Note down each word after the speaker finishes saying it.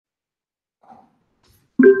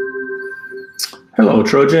Hello,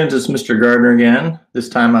 Trojans. It's Mr. Gardner again. This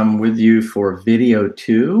time I'm with you for video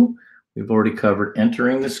 2. We've already covered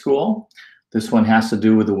entering the school. This one has to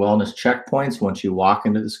do with the wellness checkpoints once you walk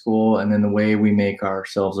into the school, and then the way we make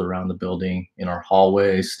ourselves around the building in our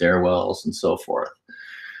hallways, stairwells, and so forth.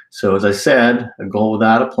 So as I said, a goal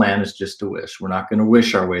without a plan is just a wish. We're not going to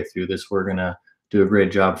wish our way through this. We're going to do a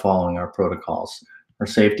great job following our protocols. Our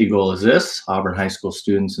safety goal is this: Auburn High School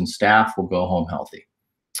students and staff will go home healthy.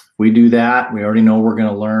 We do that, we already know we're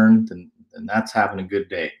going to learn, then that's having a good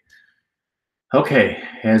day. Okay,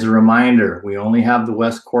 as a reminder, we only have the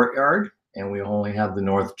west courtyard and we only have the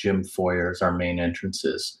north gym foyer as our main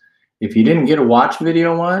entrances. If you didn't get to watch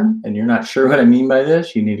video 1 and you're not sure what I mean by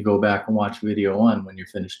this, you need to go back and watch video 1 when you're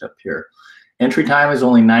finished up here. Entry time is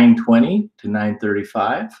only 9:20 to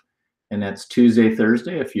 9:35, and that's Tuesday,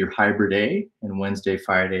 Thursday if you're hybrid A, and Wednesday,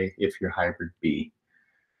 Friday if you're hybrid B.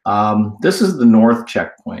 This is the north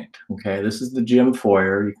checkpoint. Okay, this is the gym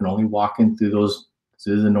foyer. You can only walk in through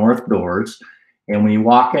the north doors, and when you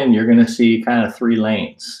walk in, you're going to see kind of 3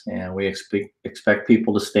 lanes, and we expect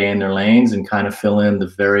people to stay in their lanes and kind of fill in the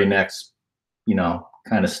very next,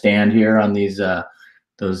 kind of stand here on these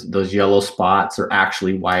those yellow spots are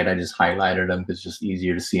actually white. I just highlighted them because it's just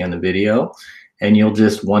easier to see on the video. And you'll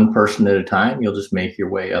just, one person at a time, you'll just make your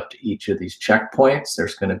way up to each of these checkpoints.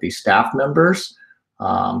 There's going to be staff members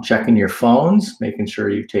checking your phones, making sure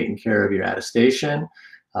you've taken care of your attestation.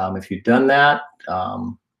 If you've done that,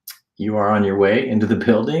 you are on your way into the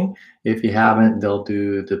building. If you haven't, they'll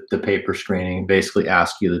do the paper screening, basically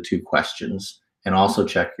ask you the 2 questions and also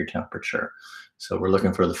check your temperature. So we're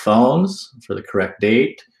looking for the phones for the correct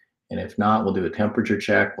date. And if not, we'll do a temperature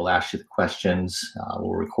check. We'll ask you the questions.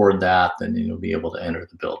 We'll record that, then you'll be able to enter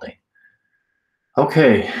the building.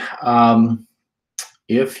 Okay.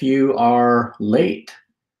 If you are late,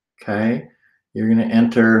 okay, you're going to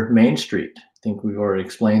enter Main Street. I think we've already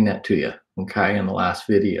explained that to you, okay, in the last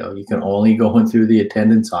video. You can only go in through the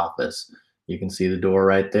attendance office. You can see the door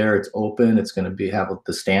right there. It's open. It's going to have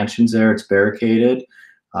the stanchions there. It's barricaded.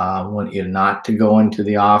 I want you not to go into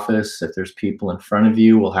the office. If there's people in front of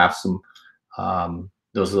you, we'll have some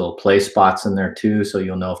those little play spots in there too, so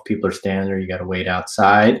you'll know if people are standing there. You got to wait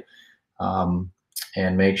outside,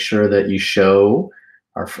 and make sure that you show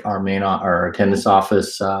our attendance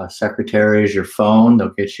office secretaries your phone. They'll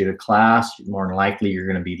get you to class. More than likely, you're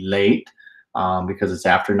going to be late because it's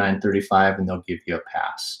after 9:35, and they'll give you a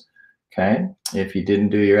pass. Okay. If you didn't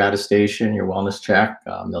do your attestation, your wellness check,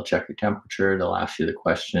 they'll check your temperature. They'll ask you the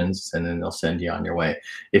questions, and then they'll send you on your way.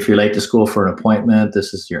 If you're late to school for an appointment,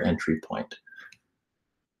 this is your entry point.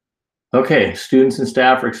 Okay, students and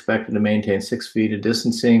staff are expected to maintain 6 feet of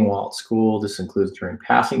distancing while at school. This includes during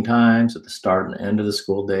passing times, at the start and end of the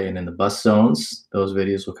school day, and in the bus zones. Those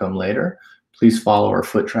videos will come later. Please follow our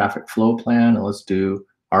foot traffic flow plan, and let's do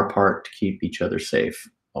our part to keep each other safe.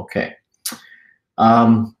 Okay.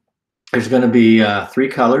 There's going to be 3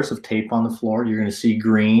 colors of tape on the floor. You're going to see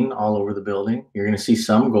green all over the building. You're going to see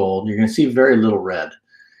some gold. You're going to see very little red.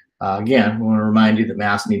 Again, we want to remind you that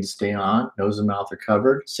masks need to stay on. Nose and mouth are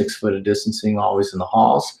covered. 6 foot of distancing always in the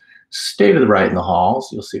halls. Stay to the right in the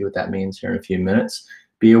halls. You'll see what that means here in a few minutes.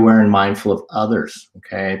 Be aware and mindful of others.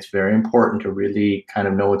 Okay, it's very important to really kind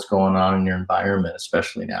of know what's going on in your environment,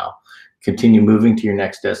 especially now. Continue moving to your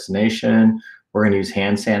next destination. We're going to use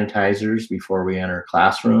hand sanitizers before we enter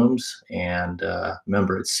classrooms. And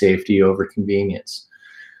remember, it's safety over convenience.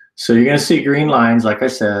 So you're going to see green lines, like I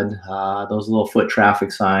said, those little foot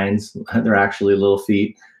traffic signs. They're actually little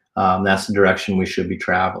feet. That's the direction we should be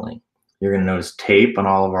traveling. You're going to notice tape on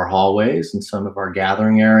all of our hallways and some of our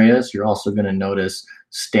gathering areas. You're also going to notice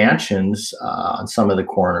stanchions on some of the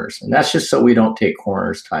corners. And that's just so we don't take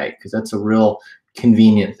corners tight, because that's a real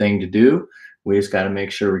convenient thing to do. We just got to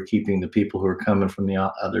make sure we're keeping the people who are coming from the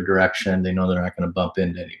other direction. They know they're not going to bump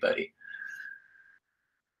into anybody.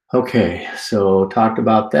 Okay, so talked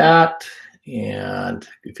about that. And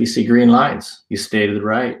if you see green lines, you stay to the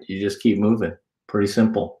right. You just keep moving. Pretty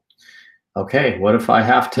simple. Okay, what if I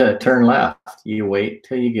have to turn left? You wait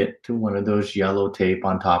till you get to one of those yellow tape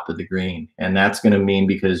on top of the green. And that's going to mean,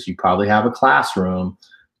 because you probably have a classroom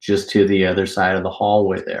just to the other side of the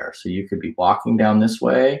hallway there. So you could be walking down this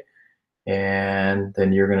way, and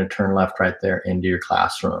then you're going to turn left right there into your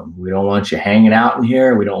classroom. We don't want you hanging out in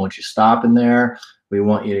here. We don't want you stopping there. We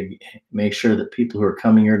want you to make sure that people who are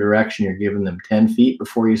coming your direction, you're giving them 10 feet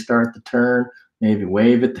before you start the turn. Maybe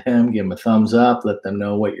wave at them, give them a thumbs up, let them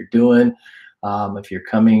know what you're doing. If you're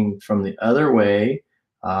coming from the other way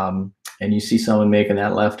and you see someone making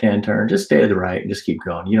that left-hand turn, just stay to the right and just keep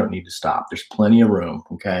going. You don't need to stop. There's plenty of room,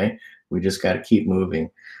 okay? We just got to keep moving.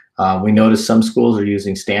 We notice some schools are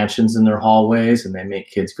using stanchions in their hallways, and they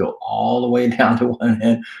make kids go all the way down to one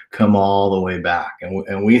end, come all the way back.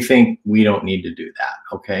 And we think we don't need to do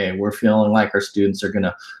that, okay? We're feeling like our students are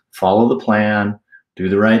gonna follow the plan, do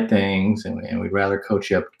the right things, and we'd rather coach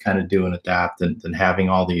you up kind of do and adapt than having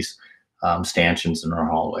all these stanchions in our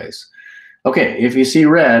hallways. Okay, if you see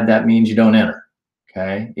red, that means you don't enter,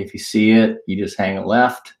 okay? If you see it, you just hang a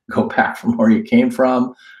left, go back from where you came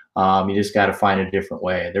from. You just got to find a different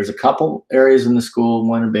way. There's a couple areas in the school.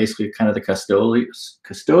 One are basically kind of the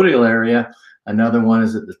custodial area. Another one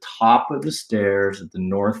is at the top of the stairs at the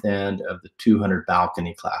north end of the 200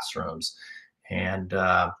 balcony classrooms. And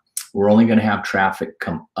we're only going to have traffic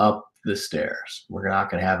come up the stairs. We're not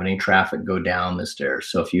going to have any traffic go down the stairs.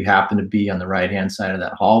 So if you happen to be on the right-hand side of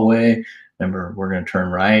that hallway, remember, we're going to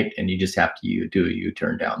turn right, and you just have to do a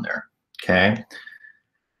U-turn down there, okay?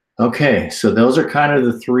 Okay, so those are kind of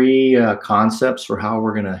the three concepts for how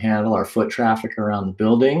we're going to handle our foot traffic around the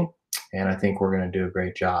building, and I think we're going to do a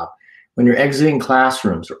great job. When you're exiting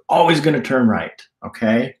classrooms, we're always going to turn right,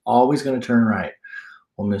 okay? Always going to turn right.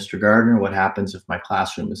 Well, Mr. Gardner, what happens if my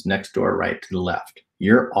classroom is next door right to the left?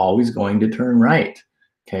 You're always going to turn right,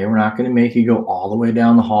 okay? We're not going to make you go all the way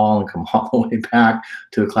down the hall and come all the way back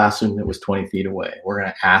to a classroom that was 20 feet away. We're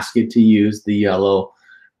going to ask you to use the yellow,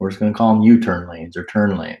 we're just going to call them U-turn lanes or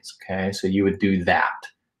turn lanes, okay? So you would do that,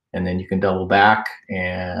 and then you can double back,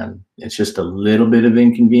 and it's just a little bit of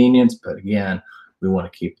inconvenience, but again, we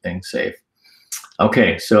want to keep things safe.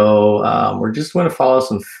 Okay, so we're just going to follow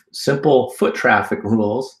some simple foot traffic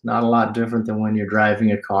rules, not a lot different than when you're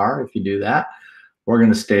driving a car. If you do that, we're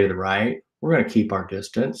going to stay to the right. We're going to keep our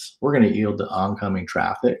distance. We're going to yield to oncoming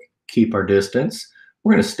traffic, keep our distance.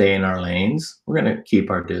 We're going to stay in our lanes. We're going to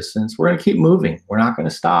keep our distance. We're going to keep moving. We're not going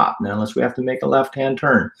to stop now unless we have to make a left-hand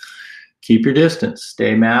turn. Keep your distance.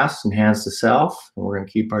 Stay masked and hands to self. And we're going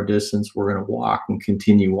to keep our distance. We're going to walk and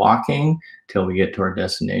continue walking till we get to our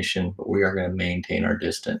destination, but we are going to maintain our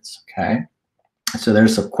distance, okay? So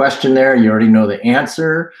there's a question there. You already know the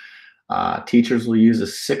answer. Teachers will use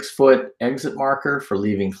a 6-foot exit marker for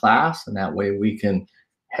leaving class, and that way we can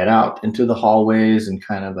head out into the hallways and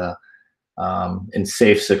kind of in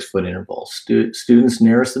safe 6-foot intervals. Students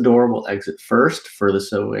nearest the door will exit first,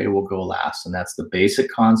 furthest away will go last, and that's the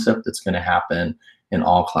basic concept that's going to happen in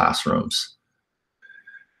all classrooms.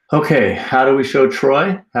 Okay, how do we show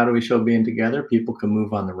Troy? How do we show being together? People can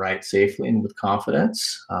move on the right safely and with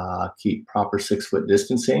confidence, keep proper 6-foot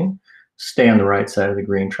distancing, stay on the right side of the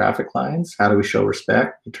green traffic lines. How do we show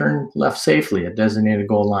respect? You turn left safely at designated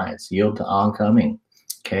goal lines, yield to oncoming.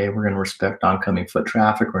 Okay, we're going to respect oncoming foot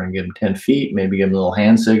traffic. We're going to give them 10 feet, maybe give them a little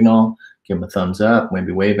hand signal, give them a thumbs up,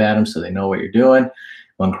 maybe wave at them so they know what you're doing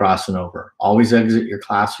when crossing over. Always exit your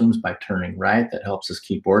classrooms by turning right. That helps us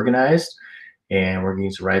keep organized. And we're going to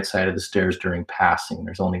use the right side of the stairs during passing.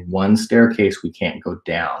 There's only one staircase we can't go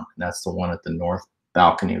down, and that's the one at the north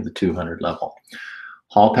balcony of the 200 level.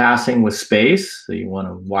 Hall passing with space, so you want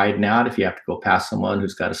to widen out if you have to go past someone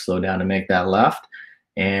who's got to slow down to make that left.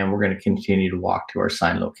 And we're going to continue to walk to our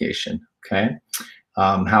sign location, okay?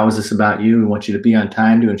 How is this about you? We want you to be on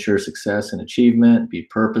time to ensure success and achievement, be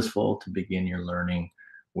purposeful to begin your learning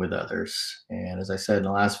with others. And as I said in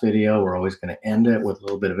the last video, we're always going to end it with a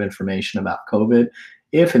little bit of information about COVID.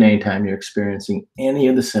 If at any time you're experiencing any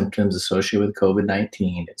of the symptoms associated with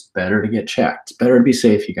COVID-19, it's better to get checked. It's better to be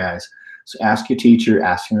safe, you guys. So ask your teacher,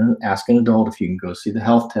 ask an adult if you can go see the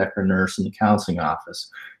health tech or nurse in the counseling office.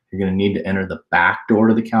 You're going to need to enter the back door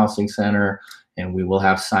to the counseling center, and we will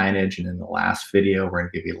have signage. And in the last video, we're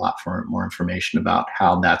going to give you a lot more information about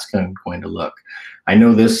how that's going to look. I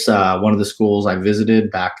know this, one of the schools I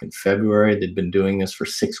visited back in February, they'd been doing this for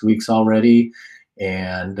 6 weeks already.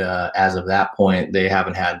 And as of that point, they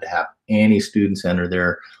haven't had to have any students enter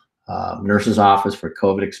their nurse's office for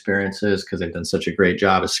COVID experiences because they've done such a great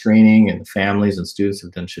job of screening, and the families and students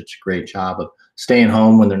have done such a great job of staying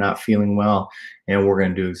home when they're not feeling well. And we're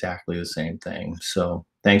going to do exactly the same thing. So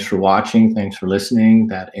thanks for watching. Thanks for listening.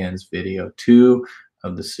 That ends video 2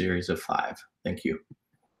 of the series of 5. Thank you.